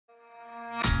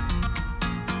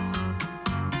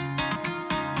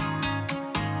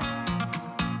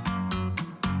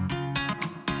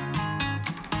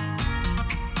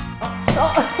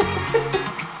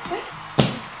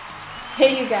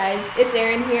guys, it's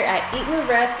Erin here at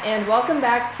EatMoveRest and welcome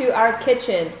back to our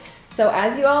kitchen. So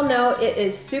as you all know, it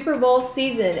is Super Bowl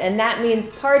season and that means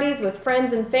parties with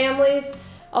friends and families,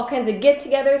 all kinds of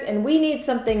get-togethers, and we need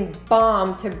something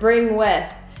bomb to bring with.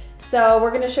 So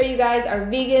we're gonna show you guys our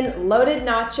vegan loaded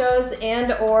nachos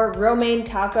and or romaine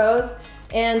tacos.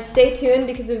 And stay tuned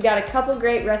because we've got a couple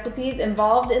great recipes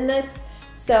involved in this.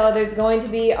 So there's going to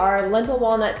be our lentil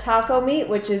walnut taco meat,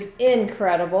 which is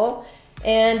incredible.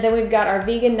 And then we've got our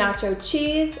vegan nacho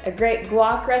cheese, a great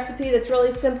guac recipe that's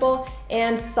really simple,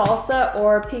 and salsa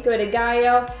or pico de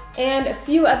gallo, and a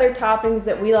few other toppings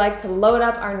that we like to load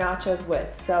up our nachos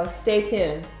with. So stay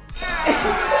tuned.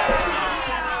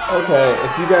 Okay,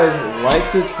 if you guys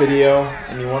like this video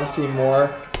and you want to see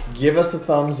more, give us a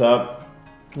thumbs up.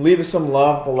 Leave us some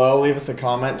love below, leave us a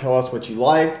comment, tell us what you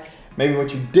liked, maybe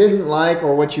what you didn't like,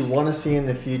 or what you want to see in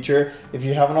the future. If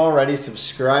you haven't already,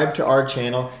 subscribe to our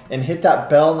channel and hit that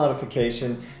bell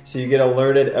notification so you get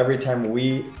alerted every time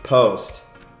we post.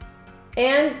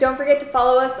 And don't forget to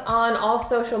follow us on all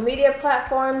social media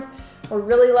platforms. We're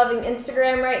really loving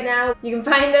Instagram right now. You can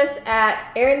find us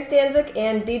at Erin Stanzik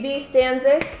and DB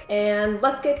Stanzik, and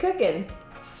let's get cooking.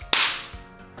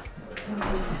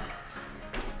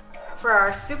 For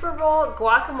our Super Bowl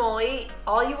guacamole,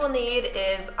 all you will need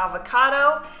is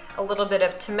avocado, a little bit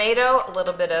of tomato, a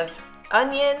little bit of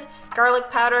onion,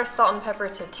 garlic powder, salt and pepper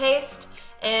to taste,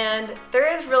 and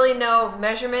there is really no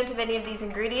measurement of any of these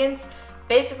ingredients.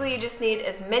 Basically, you just need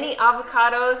as many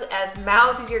avocados as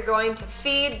mouths you're going to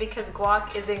feed because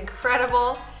guac is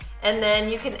incredible. And then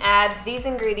you can add these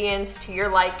ingredients to your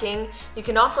liking. You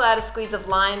can also add a squeeze of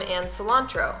lime and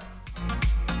cilantro.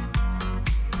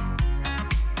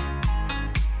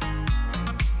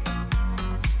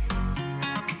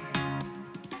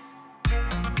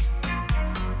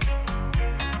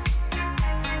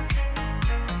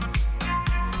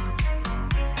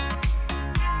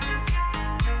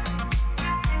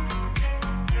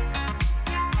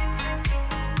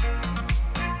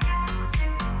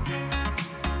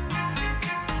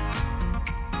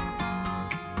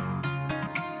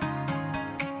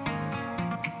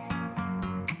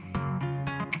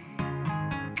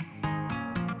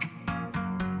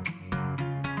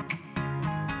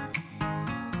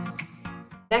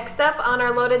 Next up on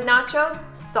our loaded nachos,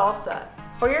 salsa.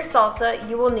 For your salsa,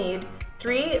 you will need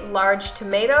 3 large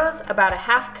tomatoes, about a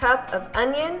 ½ cup of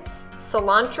onion,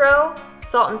 cilantro,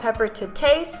 salt and pepper to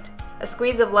taste, a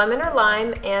squeeze of lemon or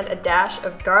lime, and a dash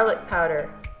of garlic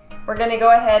powder. We're gonna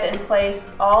go ahead and place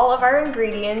all of our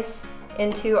ingredients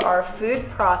into our food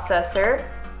processor.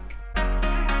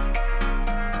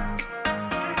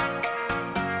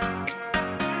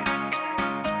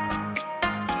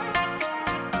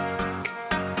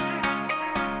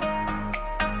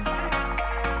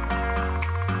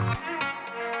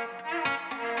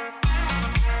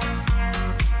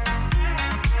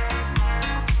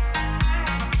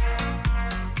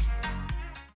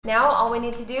 Now all we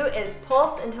need to do is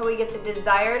pulse until we get the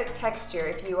desired texture.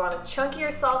 If you want a chunkier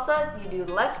salsa, you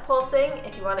do less pulsing.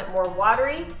 If you want it more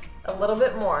watery, a little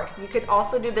bit more. You could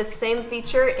also do this same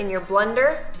feature in your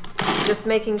blender, just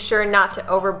making sure not to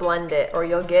over blend it or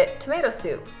you'll get tomato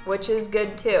soup, which is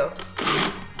good too.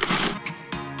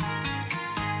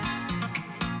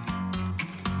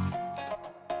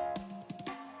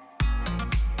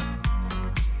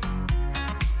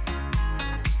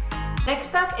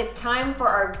 Next up, it's time for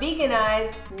our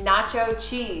veganized nacho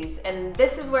cheese, and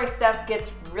this is where stuff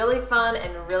gets really fun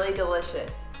and really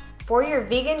delicious. For your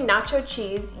vegan nacho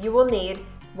cheese, you will need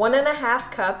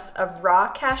 1½ cups of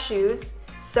raw cashews,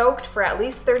 soaked for at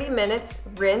least 30 minutes,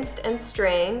 rinsed and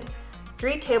strained,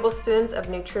 3 tablespoons of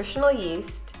nutritional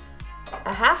yeast,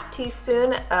 a ½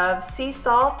 teaspoon of sea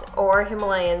salt or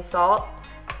Himalayan salt,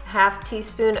 a ½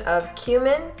 teaspoon of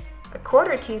cumin, a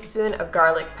 ¼ teaspoon of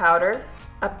garlic powder,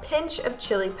 a pinch of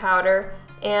chili powder,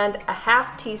 and a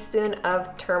 ½ teaspoon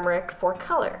of turmeric for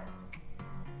color.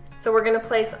 So we're gonna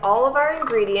place all of our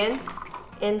ingredients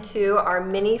into our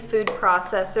mini food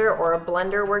processor, or a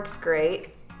blender works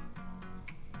great.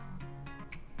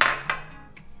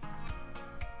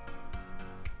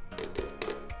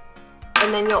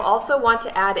 And then you'll also want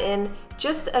to add in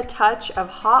just a touch of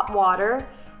hot water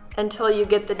until you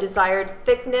get the desired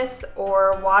thickness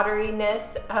or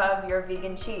wateriness of your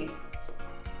vegan cheese.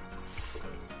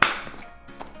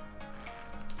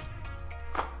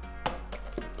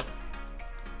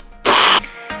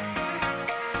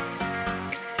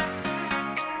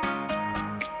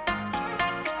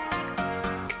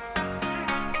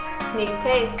 Sneak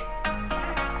taste.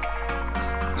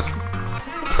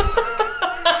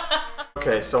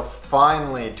 Okay, so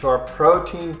finally to our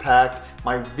protein-packed,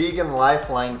 my vegan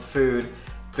lifeline food,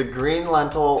 the green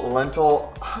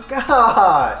lentil, oh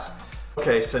gosh.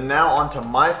 Okay, so now on to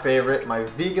my favorite, my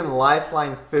vegan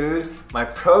lifeline food, my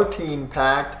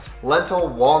protein-packed lentil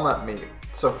walnut meat.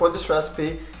 So for this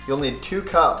recipe, you'll need 2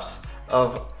 cups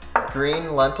of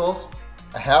green lentils,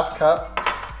 a ½ cup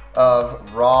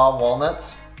of raw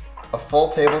walnuts, a full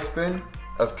tablespoon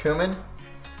of cumin,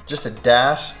 just a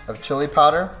dash of chili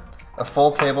powder, a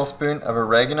full tablespoon of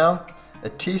oregano, a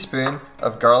teaspoon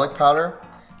of garlic powder,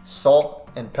 salt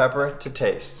and pepper to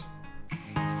taste.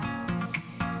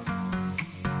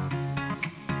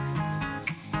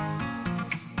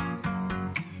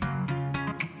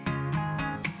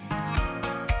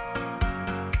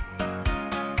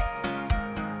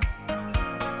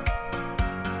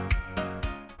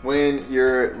 When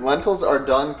your lentils are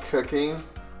done cooking,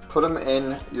 put them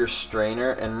in your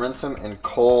strainer and rinse them in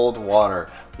cold water.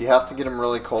 You have to get them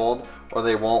really cold or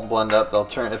they won't blend up. They'll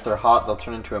turn, if they're hot, they'll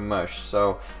turn into a mush.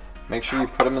 So make sure you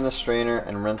put them in the strainer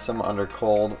and rinse them under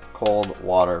cold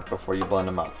water before you blend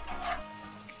them up.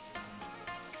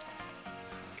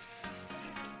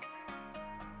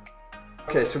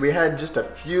 Okay, so we had just a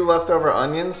few leftover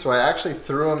onions, so I actually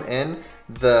threw them in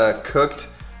the cooked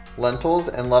lentils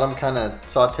and let them kind of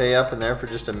saute up in there for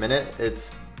just a minute.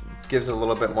 It gives a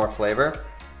little bit more flavor.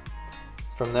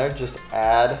 From there, just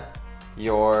add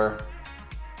your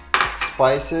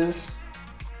spices,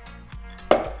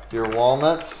 your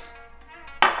walnuts,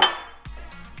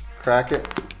 crack it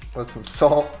with some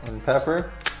salt and pepper.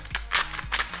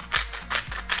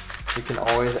 You can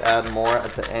always add more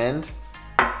at the end.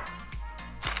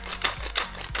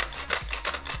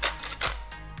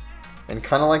 And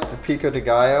kind of like the pico de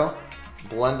gallo,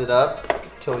 blend it up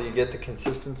till you get the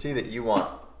consistency that you want.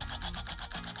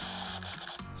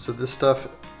 So this stuff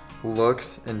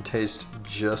looks and tastes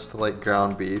just like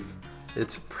ground beef.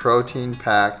 It's protein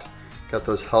packed, got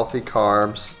those healthy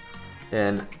carbs,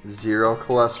 and 0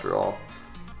 cholesterol.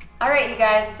 All right, you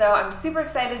guys, so I'm super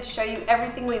excited to show you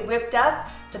everything we whipped up.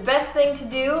 The best thing to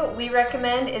do, we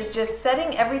recommend, is just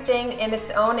setting everything in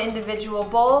its own individual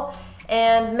bowl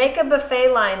and make a buffet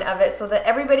line of it so that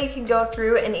everybody can go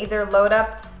through and either load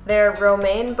up their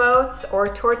romaine boats or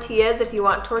tortillas if you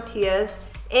want tortillas,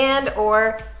 and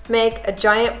or make a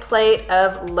giant plate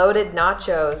of loaded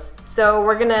nachos. So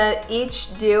we're gonna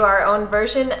each do our own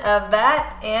version of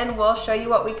that and we'll show you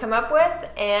what we come up with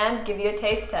and give you a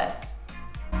taste test.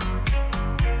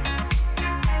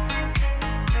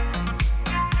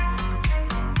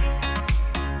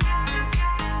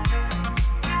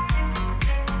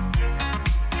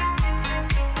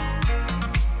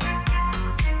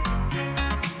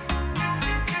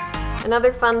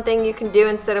 Another fun thing you can do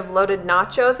instead of loaded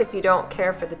nachos, if you don't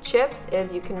care for the chips,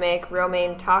 is you can make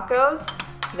romaine tacos.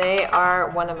 They are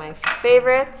one of my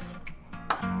favorites.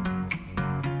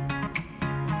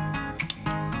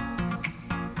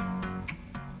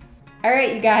 All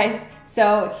right, you guys,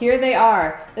 so here they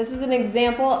are. This is an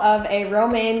example of a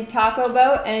romaine taco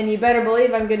boat, and you better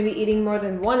believe I'm gonna be eating more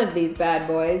than one of these bad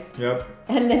boys. Yep.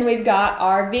 And then we've got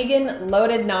our vegan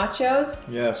loaded nachos.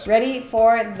 Yes. Ready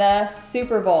for the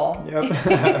Super Bowl.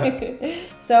 Yep.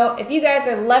 So if you guys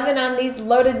are loving on these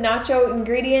loaded nacho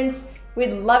ingredients,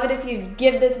 we'd love it if you'd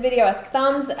give this video a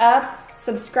thumbs up.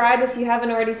 Subscribe if you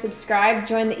haven't already subscribed.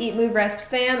 Join the EatMoveRest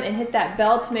fam and hit that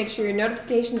bell to make sure your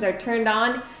notifications are turned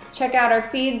on. Check out our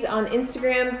feeds on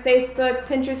Instagram, Facebook,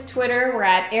 Pinterest, Twitter. We're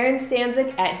at Aaron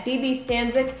Stanzik, at DB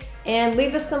Stanzik, and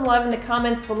leave us some love in the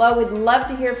comments below. We'd love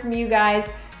to hear from you guys.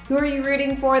 Who are you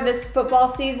rooting for this football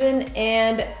season,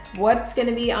 and what's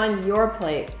gonna be on your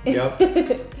plate? Yep.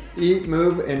 Eat,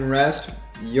 move, and rest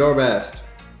your best.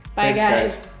 Bye,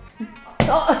 Thanks, guys.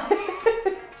 Oh.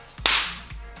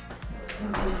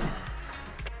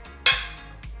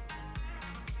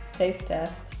 Taste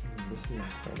test. This is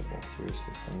incredible.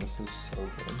 Seriously, son. This is so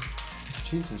good. This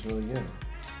cheese is really good.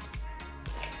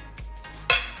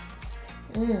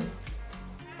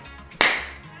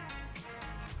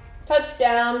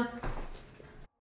 Touchdown.